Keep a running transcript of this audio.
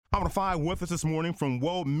I'm on 5 with us this morning from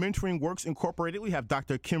World Mentoring Works Incorporated. We have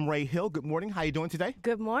Dr. Kim Ray Hill. Good morning. How are you doing today?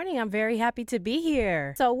 Good morning. I'm very happy to be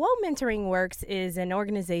here. So World Mentoring Works is an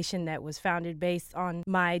organization that was founded based on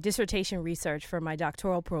my dissertation research for my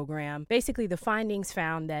doctoral program. Basically, the findings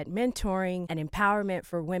found that mentoring and empowerment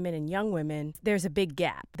for women and young women, there's a big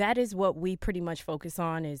gap. That is what we pretty much focus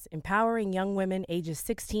on, is empowering young women ages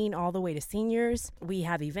 16 all the way to seniors. We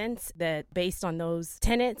have events that based on those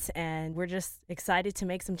tenets, and we're just excited to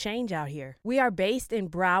make some change out here. We are based in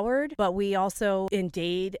Broward, but we also in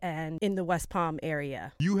Dade and in the West Palm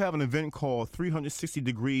area. You have an event called 360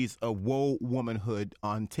 Degrees of Woe Womanhood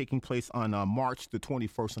taking place on March the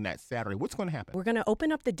 21st on that Saturday. What's going to happen? We're going to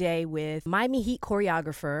open up the day with Miami Heat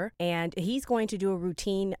choreographer, and he's going to do a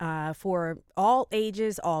routine for all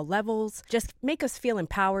ages, all levels, just make us feel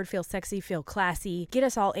empowered, feel sexy, feel classy, get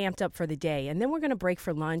us all amped up for the day. And then we're going to break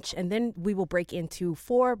for lunch, and then we will break into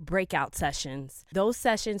 4 breakout sessions. Those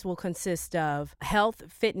sessions will consist of health,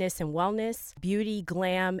 fitness, and wellness, beauty,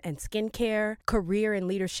 glam, and skincare, career and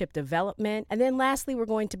leadership development. And then lastly, we're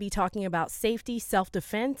going to be talking about safety,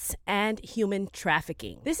 self-defense, and human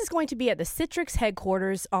trafficking. This is going to be at the Citrix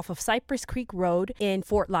headquarters off of Cypress Creek Road in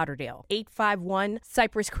Fort Lauderdale, 851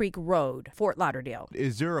 Cypress Creek Road, Fort Lauderdale.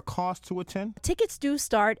 Is there a cost to attend? Tickets do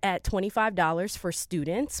start at $25 for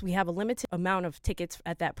students. We have a limited amount of tickets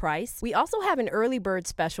at that price. We also have an early bird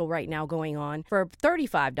special right now going on for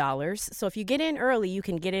 $35. So if you get in early, you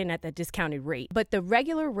can get in at the discounted rate. But the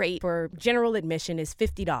regular rate for general admission is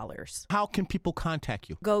 $50. How can people contact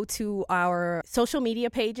you? Go to our social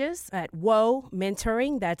media pages at WHOA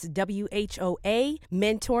Mentoring. That's WHOA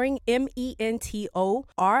Mentoring, MENTORING.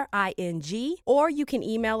 Or you can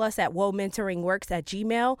email us at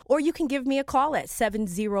WHOAMentoringWorks@gmail.com. Or you can give me a call at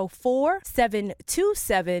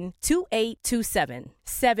 704-727-2827.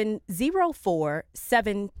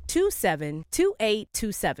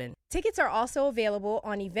 704-727-2827. Tickets are also available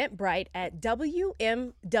on Eventbrite at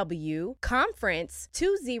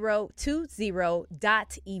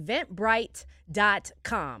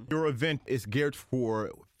www.conference2020.eventbrite.com. Your event is geared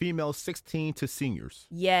for females 16 to seniors.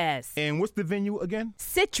 Yes. And what's the venue again?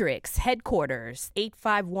 Citrix headquarters,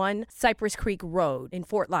 851 Cypress Creek Road in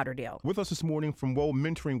Fort Lauderdale. With us this morning from World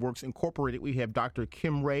Mentoring Works Incorporated, we have Dr.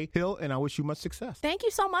 Kim Ray Hill, and I wish you much success. Thank you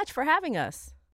so much for having us.